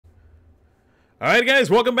Alright guys,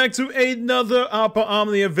 welcome back to another Opera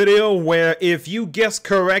Omnia video where if you guessed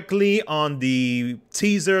correctly on the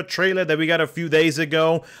teaser trailer that we got a few days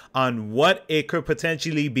ago on what it could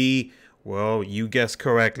potentially be, well, you guessed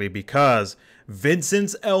correctly because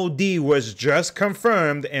Vincent's LD was just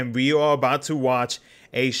confirmed and we are about to watch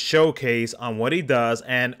a showcase on what he does,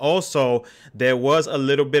 and also there was a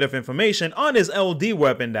little bit of information on his LD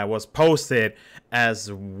weapon that was posted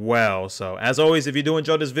as well. So as always, if you do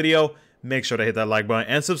enjoy this video, make sure to hit that like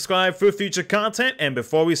button and subscribe for future content. And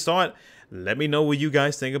before we start, let me know what you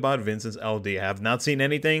guys think about Vincent's LD. I have not seen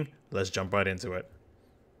anything. Let's jump right into it.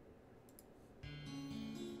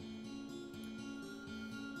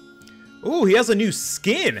 Ooh, he has a new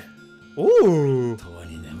skin. Ooh.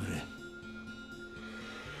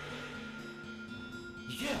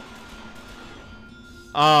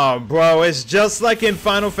 Oh, bro, it's just like in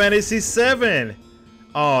Final Fantasy VII.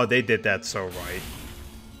 Oh, they did that so right.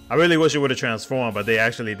 I really wish it would have transformed, but they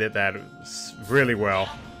actually did that really well.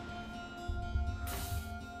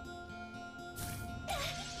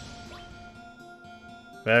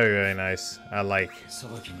 Very, very nice. I like.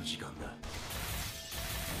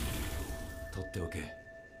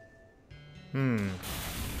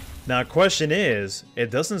 Now, question is,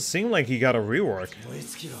 it doesn't seem like he got a rework.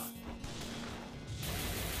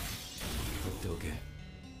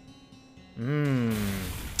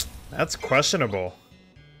 That's questionable.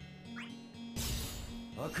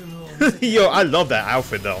 Yo, I love that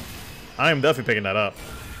outfit though. I am definitely picking that up.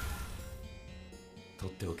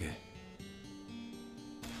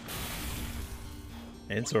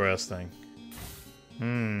 Interesting.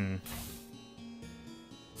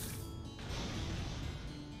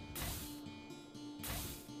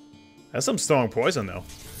 That's some strong poison though.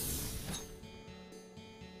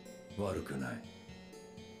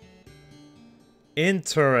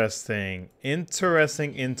 Interesting.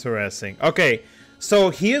 Okay, so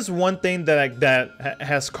here's one thing that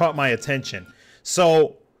has caught my attention.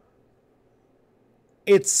 So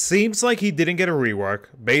it seems like he didn't get a rework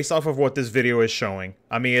based off of what this video is showing.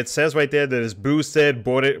 I mean, it says right there that it's boosted,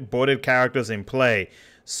 boarded characters in play.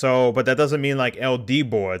 So, but that doesn't mean like LD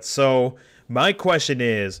boards. So my question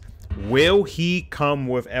is, will he come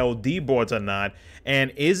with LD boards or not?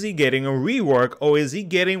 And is he getting a rework, or is he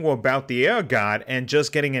getting about the Air God and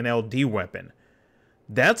just getting an LD weapon?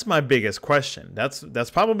 That's my biggest question.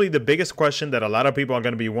 That's probably the biggest question that a lot of people are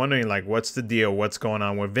going to be wondering, like, what's the deal? What's going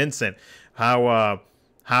on with Vincent? How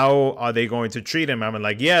are they going to treat him? I mean,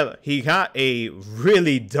 like, yeah, he got a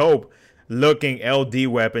really dope looking LD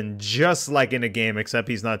weapon just like in the game, except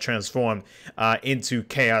he's not transformed into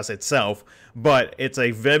chaos itself. But it's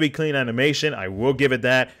a very clean animation. I will give it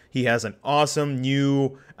that. He has an awesome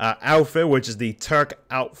new outfit, which is the Turk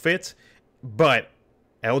outfit. But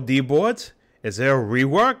LD boards? Is there a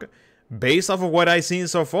rework? Based off of what I've seen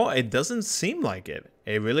so far, it doesn't seem like it.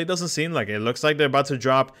 It really doesn't seem like it. It looks like they're about to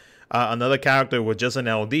drop another character with just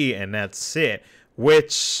an LD, and that's it.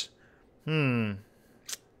 Which, I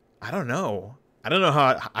don't know. I don't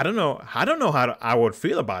know how I would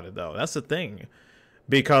feel about it though. That's the thing,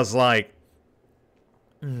 because like,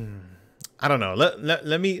 I don't know.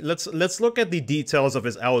 Let's look at the details of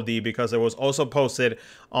his LD, because it was also posted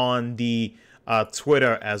on the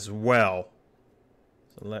Twitter as well.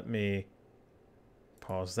 So let me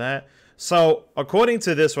pause that. So according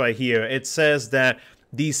to this right here, it says that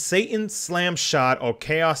the Satan Slam shot, or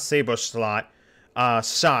Chaos Saber shot,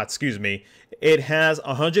 excuse me, it has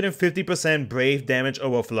 150% Brave damage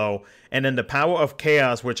overflow, and then the Power of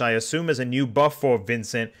Chaos, which I assume is a new buff for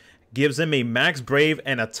Vincent, gives him a max Brave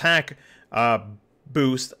and attack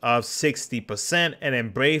boost of 60%, and then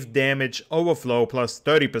Brave damage overflow plus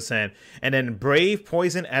 30%, and then Brave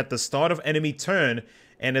poison at the start of enemy turn,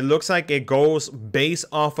 and it looks like it goes based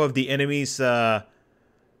off of the enemy's own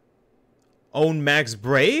max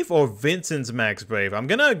Brave or Vincent's max Brave. I'm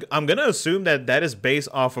gonna assume that that is based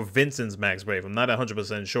off of Vincent's max Brave. I'm not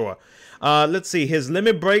 100% sure. Let's see, his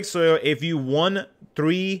limit break. So if you won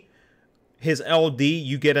 3 his LD,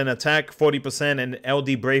 you get an attack 40%, and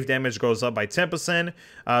LD Brave damage goes up by 10%.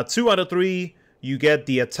 2 out of 3, you get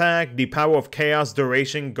the attack. The Power of Chaos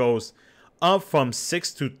duration goes up from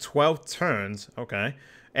 6 to 12 turns. Okay,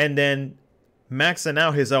 and then maxing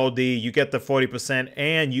out his LD, you get the 40%,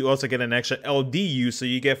 and you also get an extra LD use, so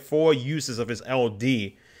you get 4 uses of his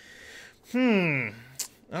LD.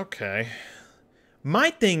 Okay. My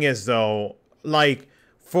thing is though, like,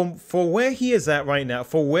 for where he is at right now,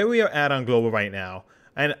 for where we are at on Global right now,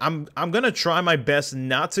 and I'm gonna try my best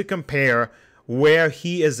not to compare where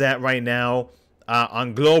he is at right now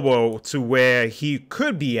on global to where he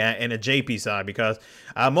could be at in a JP side, because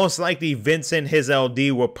most likely Vincent, his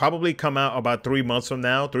LD will probably come out about 3 months from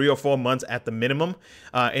now, 3 or 4 months at the minimum,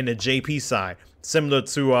 in the JP side, similar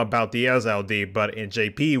to Baltier's LD. But in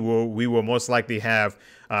JP, we will most likely have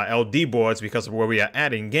LD boards because of where we are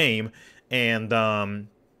at in game, and I'm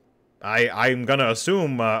gonna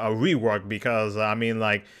assume a rework, because I mean,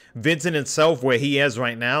 like, Vincent itself where he is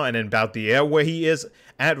right now, and then Baltier where he is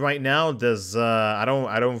at right now, does I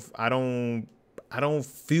don't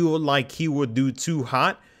feel like he would do too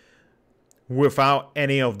hot without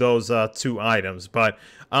any of those 2 items. But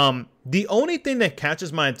the only thing that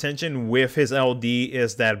catches my attention with his LD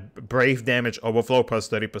is that Brave damage overflow plus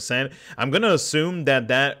 30%. I'm going to assume that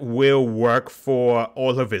that will work for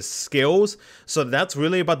all of his skills. So that's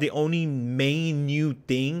really about the only main new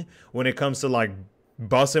thing when it comes to like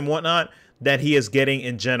buffs and whatnot that he is getting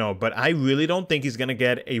in general. But I really don't think he's going to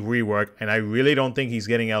get a rework, and I really don't think he's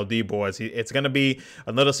getting LD boards. It's going to be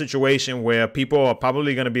another situation where people are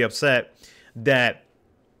probably going to be upset that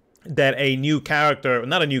a new character,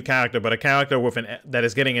 not a new character, but a character with that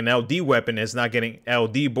is getting an LD weapon is not getting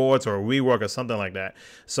LD boards or a rework or something like that.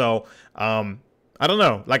 So I don't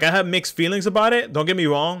know. Like, I have mixed feelings about it. Don't get me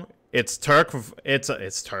wrong. It's Turk. It's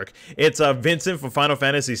Vincent for Final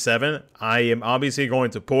Fantasy VII. I am obviously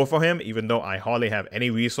going to pull for him, even though I hardly have any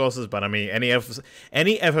resources. But I mean, any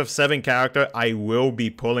FF7 character, I will be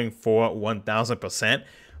pulling for 1000%.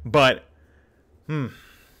 But I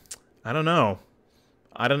don't know.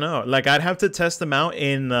 Like, I'd have to test them out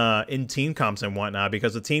in team comps and whatnot,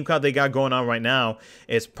 because the team comp they got going on right now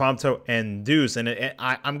is Prompto and Deuce, and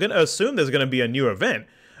I'm gonna assume there's gonna be a new event.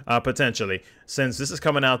 Potentially, since this is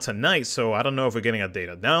coming out tonight. So I don't know if we're getting a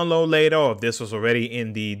data download later, or if this was already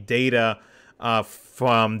in the data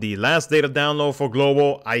from the last data download for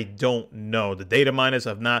global. I don't know. The data miners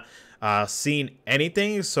have not seen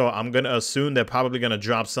anything, so I'm gonna assume they're probably gonna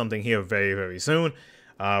drop something here very, very soon.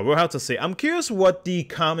 We'll have to see. I'm curious what the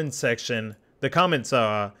comment section, the comments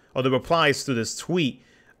or the replies to this tweet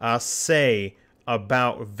say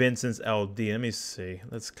about Vincent's LD. Let me see.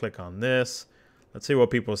 Let's click on this. Let's see what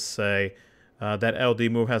people say. That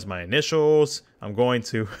LD move has my initials. I'm going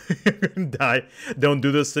to die. Don't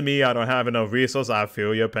do this to me. I don't have enough resources. I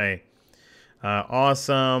feel your pain.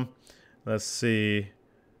 Awesome. Let's see.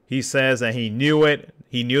 He says that he knew it.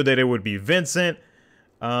 He knew that it would be Vincent.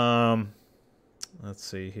 Let's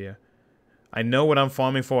see here. I know what I'm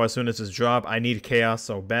farming for as soon as it's dropped. I need chaos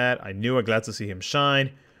so bad. I knew it. Glad to see him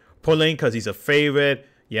shine. Pulling because he's a favorite.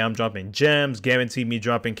 Yeah, I'm dropping gems. Guarantee me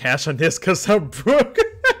dropping cash on this because I'm broke.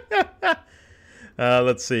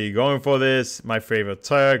 Let's see. Going for this. My favorite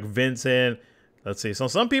Turk, Vincent. Let's see. So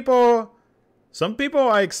some people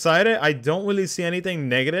are excited. I don't really see anything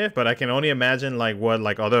negative, but I can only imagine like what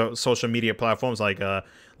other social media platforms like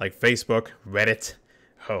Facebook, Reddit.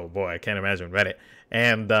 Oh boy, I can't imagine Reddit,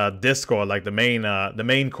 and Discord, like the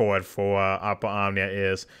main cord for Opera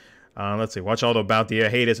is. Let's see. Watch all the Baltier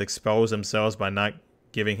haters expose themselves by not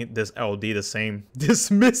giving this LD the same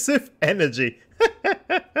dismissive energy.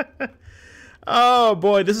 Oh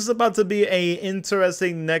boy, this is about to be a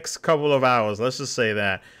interesting next couple of hours. Let's just say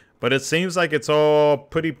that. But it seems like it's all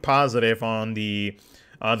pretty positive on the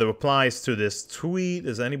replies to this tweet.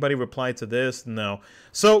 Does anybody reply to this? No.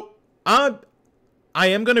 So I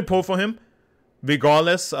am gonna pull for him,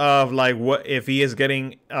 regardless of like what if he is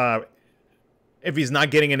getting if he's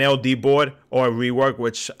not getting an LD board or a rework,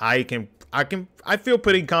 which I feel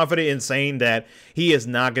pretty confident in saying that he is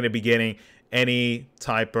not going to be getting any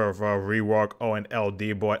type of rework or an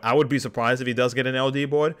LD board. I would be surprised if he does get an LD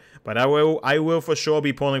board, but I will for sure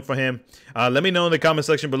be pulling for him. Let me know in the comment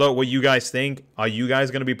section below what you guys think. Are you guys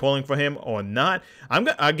going to be pulling for him or not?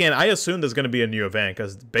 Again, I assume there's going to be a new event,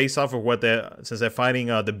 because based off of what since they're fighting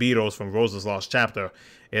the Beatles from Rose's Lost Chapter,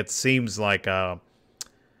 it seems like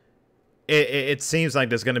it seems like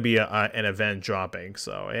there's going to be an event dropping.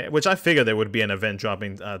 So, which I figured there would be an event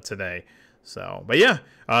dropping today. So, but yeah,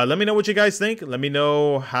 let me know what you guys think. Let me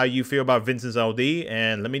know how you feel about Vincent's LD,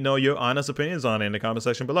 and let me know your honest opinions on it in the comment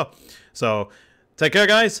section below. So, take care,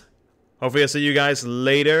 guys. Hopefully I'll see you guys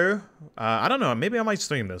later. I don't know. Maybe I might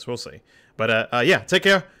stream this. We'll see. But yeah, take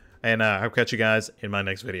care, and I'll catch you guys in my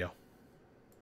next video.